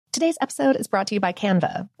Today's episode is brought to you by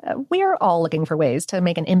Canva. We're all looking for ways to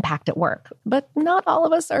make an impact at work, but not all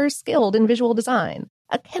of us are skilled in visual design.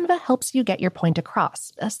 Canva helps you get your point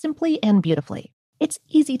across, simply and beautifully. It's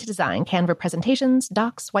easy to design Canva presentations,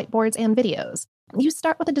 docs, whiteboards, and videos. You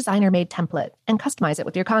start with a designer-made template and customize it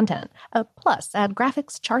with your content. Plus, add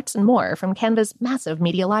graphics, charts, and more from Canva's massive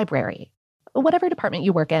media library. Whatever department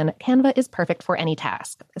you work in, Canva is perfect for any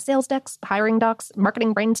task. Sales decks, hiring docs,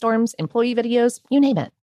 marketing brainstorms, employee videos, you name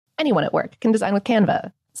it. Anyone at work can design with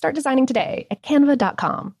Canva. Start designing today at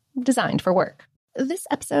canva.com. Designed for work. This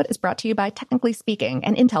episode is brought to you by Technically Speaking,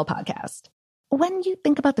 an Intel podcast. When you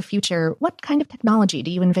think about the future, what kind of technology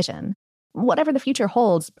do you envision? Whatever the future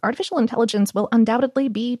holds, artificial intelligence will undoubtedly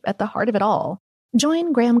be at the heart of it all.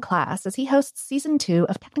 Join Graham Class as he hosts Season 2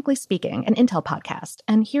 of Technically Speaking, an Intel podcast,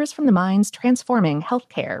 and hears from the minds transforming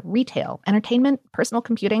healthcare, retail, entertainment, personal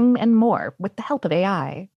computing, and more with the help of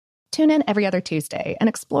AI. Tune in every other Tuesday and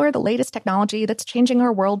explore the latest technology that's changing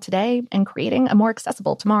our world today and creating a more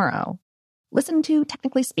accessible tomorrow. Listen to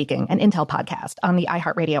Technically Speaking, an Intel podcast on the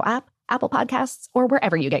iHeartRadio app, Apple Podcasts, or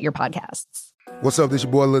wherever you get your podcasts. What's up, this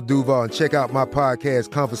your boy Lil Duval, and check out my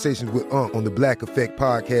podcast, Conversations with Unc, on the Black Effect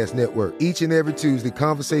Podcast Network. Each and every Tuesday,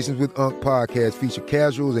 Conversations with Unc podcast feature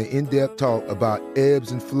casual and in-depth talk about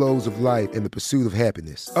ebbs and flows of life and the pursuit of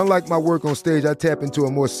happiness. Unlike my work on stage, I tap into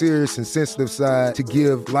a more serious and sensitive side to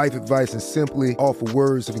give life advice and simply offer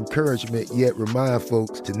words of encouragement, yet remind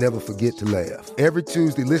folks to never forget to laugh. Every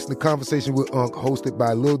Tuesday, listen to Conversation with Unc, hosted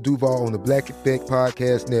by Lil Duval on the Black Effect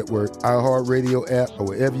Podcast Network, iHeartRadio app, or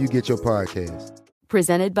wherever you get your podcasts.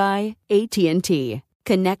 Presented by AT&T.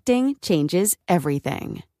 Connecting changes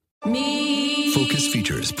everything. Focus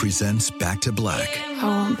Features presents Back to Black. I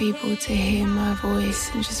want people to hear my voice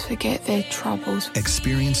and just forget their troubles.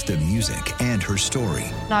 Experience the music and her story.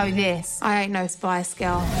 Know this, I ain't no Spice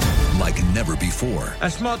Girl. Like never before.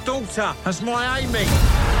 That's my daughter. That's my Amy.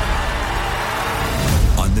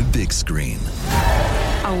 On the big screen.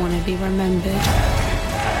 I want to be remembered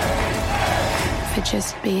for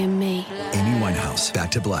just being me. Amy Winehouse,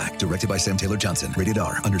 Back to Black, directed by Sam Taylor Johnson. Rated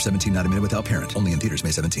R, under 17, not a minute without parent. Only in theaters May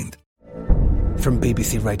 17th. From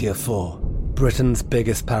BBC Radio 4, Britain's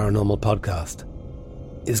biggest paranormal podcast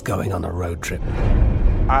is going on a road trip.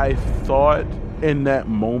 I thought in that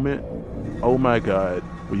moment, oh my God,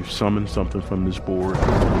 we've summoned something from this board.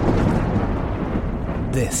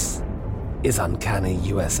 This is Uncanny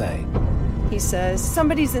USA. He says,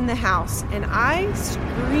 somebody's in the house, and I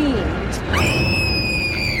screamed.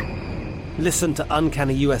 Listen to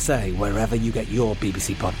Uncanny USA wherever you get your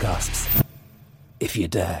BBC podcasts, if you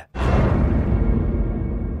dare.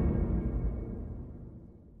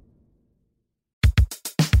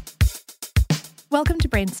 Welcome to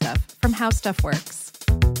Brain Stuff from How Stuff Works.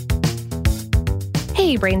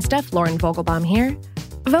 Hey, Brain Stuff, Lauren Vogelbaum here.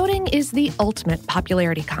 Voting is the ultimate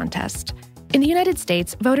popularity contest. In the United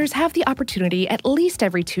States, voters have the opportunity at least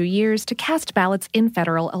every 2 years to cast ballots in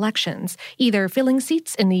federal elections, either filling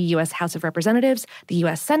seats in the U.S. House of Representatives, the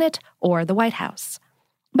U.S. Senate, or the White House.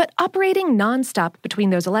 But operating nonstop between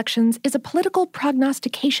those elections is a political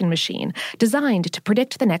prognostication machine designed to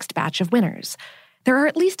predict the next batch of winners. There are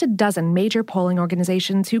at least a dozen major polling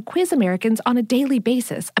organizations who quiz Americans on a daily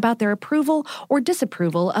basis about their approval or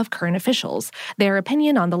disapproval of current officials, their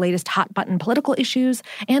opinion on the latest hot-button political issues,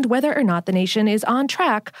 and whether or not the nation is on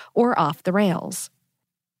track or off the rails.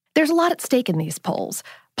 There's a lot at stake in these polls.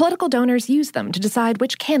 Political donors use them to decide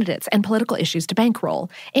which candidates and political issues to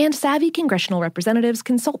bankroll, and savvy congressional representatives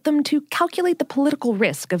consult them to calculate the political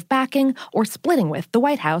risk of backing or splitting with the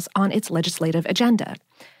White House on its legislative agenda.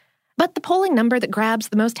 But the polling number that grabs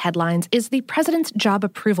the most headlines is the president's job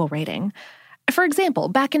approval rating. For example,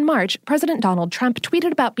 back in March, President Donald Trump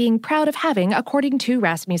tweeted about being proud of having, according to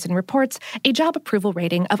Rasmussen reports, a job approval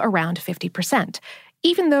rating of around 50%,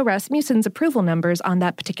 even though Rasmussen's approval numbers on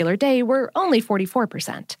that particular day were only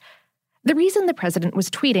 44%. The reason the president was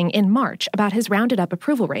tweeting in March about his rounded-up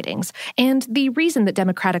approval ratings, and the reason that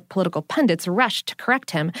Democratic political pundits rushed to correct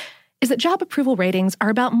him, is that job approval ratings are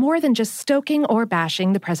about more than just stoking or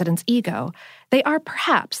bashing the president's ego. They are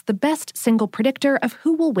perhaps the best single predictor of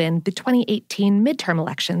who will win the 2018 midterm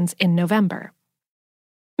elections in November.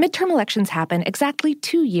 Midterm elections happen exactly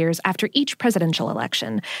 2 years after each presidential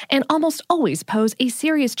election, and almost always pose a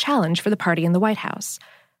serious challenge for the party in the White House.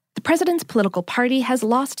 The president's political party has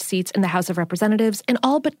lost seats in the House of Representatives in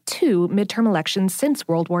all but 2 midterm elections since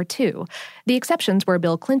World War II. The exceptions were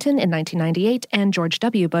Bill Clinton in 1998 and George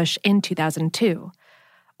W. Bush in 2002.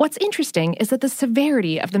 What's interesting is that the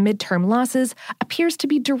severity of the midterm losses appears to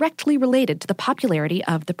be directly related to the popularity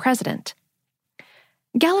of the president.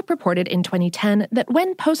 Gallup reported in 2010 that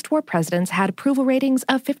when post-war presidents had approval ratings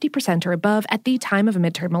of 50% or above at the time of a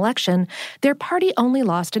midterm election, their party only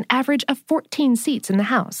lost an average of 14 seats in the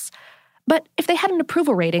House. But if they had an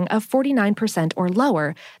approval rating of 49% or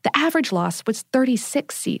lower, the average loss was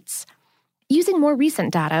 36 seats. Using more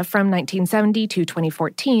recent data from 1970 to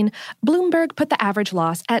 2014, Bloomberg put the average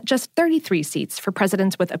loss at just 33 seats for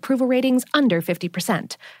presidents with approval ratings under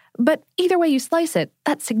 50%. But either way you slice it,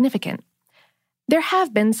 that's significant. There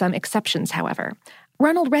have been some exceptions, however.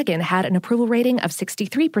 Ronald Reagan had an approval rating of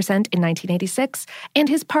 63% in 1986, and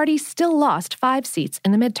his party still lost 5 seats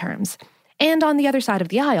in the midterms. And on the other side of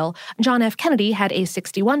the aisle, John F. Kennedy had a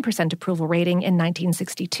 61% approval rating in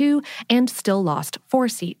 1962 and still lost 4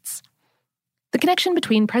 seats. The connection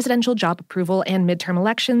between presidential job approval and midterm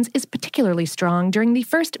elections is particularly strong during the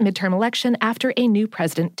first midterm election after a new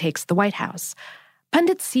president takes the White House.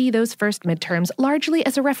 Pundits see those first midterms largely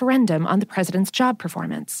as a referendum on the president's job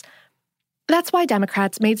performance. That's why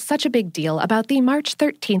Democrats made such a big deal about the March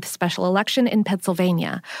 13th special election in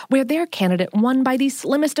Pennsylvania, where their candidate won by the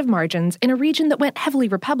slimmest of margins in a region that went heavily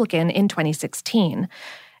Republican in 2016.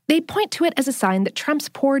 They point to it as a sign that Trump's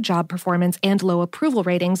poor job performance and low approval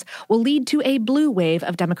ratings will lead to a blue wave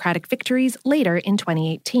of Democratic victories later in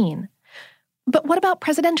 2018. But what about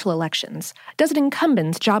presidential elections? Does an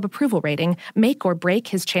incumbent's job approval rating make or break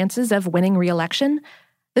his chances of winning re-election?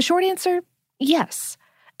 The short answer, yes.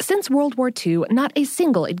 Since World War II, not a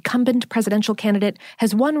single incumbent presidential candidate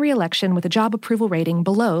has won re-election with a job approval rating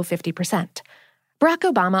below 50%.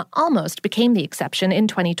 Barack Obama almost became the exception in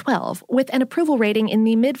 2012, with an approval rating in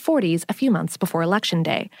the mid-40s a few months before Election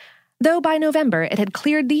Day, though by November it had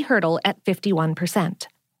cleared the hurdle at 51%.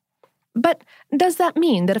 But does that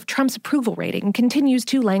mean that if Trump's approval rating continues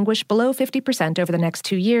to languish below 50% over the next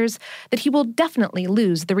 2 years, that he will definitely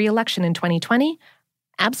lose the re-election in 2020?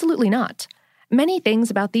 Absolutely not. Many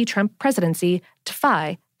things about the Trump presidency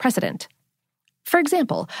defy precedent. For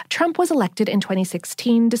example, Trump was elected in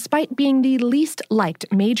 2016 despite being the least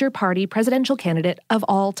liked major party presidential candidate of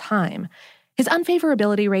all time. His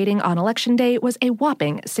unfavorability rating on Election Day was a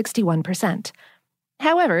whopping 61%.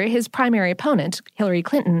 However, his primary opponent, Hillary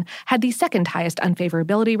Clinton, had the second highest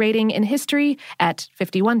unfavorability rating in history at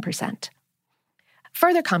 51%.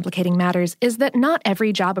 Further complicating matters is that not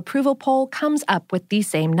every job approval poll comes up with the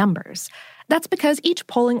same numbers. That's because each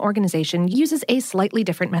polling organization uses a slightly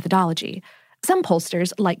different methodology. Some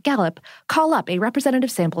pollsters, like Gallup, call up a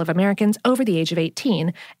representative sample of Americans over the age of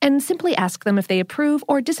 18 and simply ask them if they approve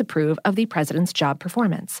or disapprove of the president's job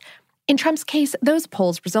performance. In Trump's case, those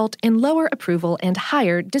polls result in lower approval and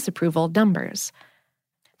higher disapproval numbers.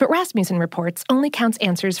 But Rasmussen reports only counts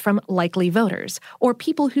answers from likely voters, or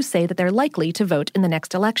people who say that they're likely to vote in the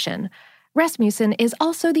next election. Rasmussen is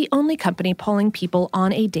also the only company polling people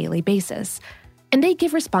on a daily basis. And they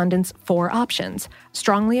give respondents 4 options: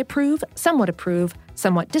 strongly approve, somewhat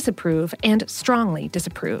disapprove, and strongly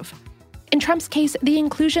disapprove. In Trump's case, the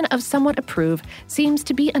inclusion of somewhat approve seems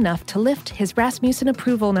to be enough to lift his Rasmussen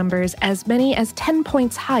approval numbers as many as 10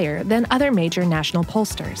 points higher than other major national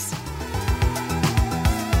pollsters.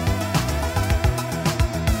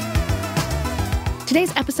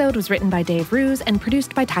 Today's episode was written by Dave Roos and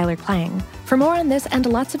produced by Tyler Klang. For more on this and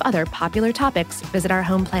lots of other popular topics, visit our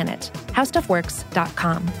home planet,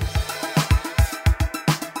 howstuffworks.com.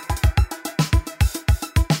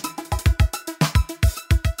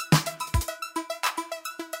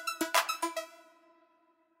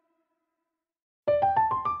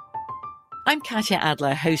 I'm Katya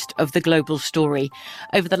Adler, host of The Global Story.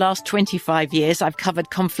 Over the last 25 years, I've covered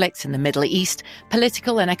conflicts in the Middle East,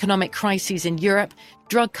 political and economic crises in Europe,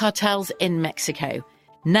 drug cartels in Mexico.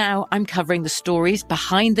 Now I'm covering the stories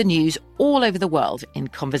behind the news all over the world in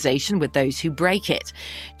conversation with those who break it.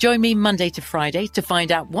 Join me Monday to Friday to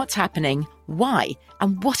find out what's happening, why,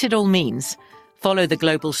 and what it all means. Follow The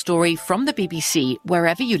Global Story from the BBC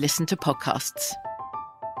wherever you listen to podcasts.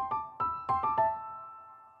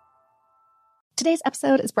 Today's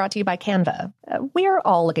episode is brought to you by Canva. We're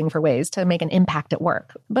all looking for ways to make an impact at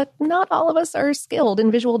work, but not all of us are skilled in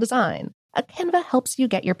visual design. Canva helps you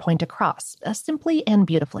get your point across, simply and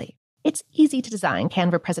beautifully. It's easy to design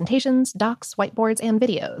Canva presentations, docs, whiteboards, and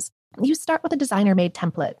videos. You start with a designer-made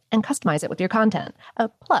template and customize it with your content.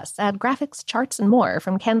 Plus, add graphics, charts, and more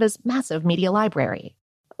from Canva's massive media library.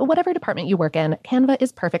 Whatever department you work in, Canva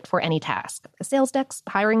is perfect for any task. Sales decks,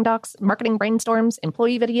 hiring docs, marketing brainstorms,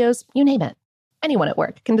 employee videos, you name it. Anyone at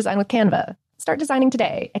work can design with Canva. Start designing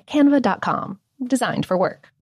today at canva.com. Designed for work.